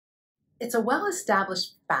It's a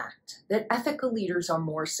well-established fact that ethical leaders are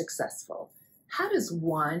more successful. How does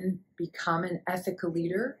one become an ethical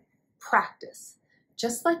leader? Practice.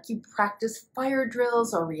 Just like you practice fire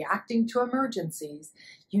drills or reacting to emergencies,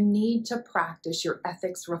 you need to practice your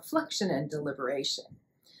ethics reflection and deliberation.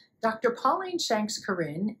 Dr. Pauline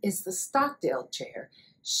Shanks-Corinne is the Stockdale Chair.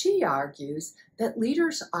 She argues that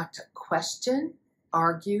leaders ought to question,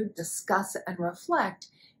 argue, discuss, and reflect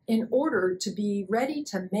in order to be ready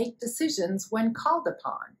to make decisions when called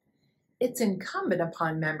upon. It's incumbent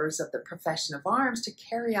upon members of the profession of arms to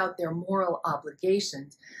carry out their moral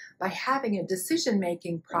obligations by having a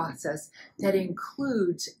decision-making process that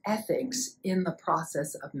includes ethics in the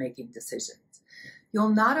process of making decisions. You'll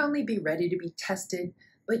not only be ready to be tested,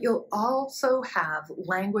 but you'll also have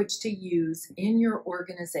language to use in your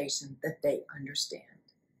organization that they understand.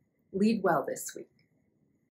 Lead well this week.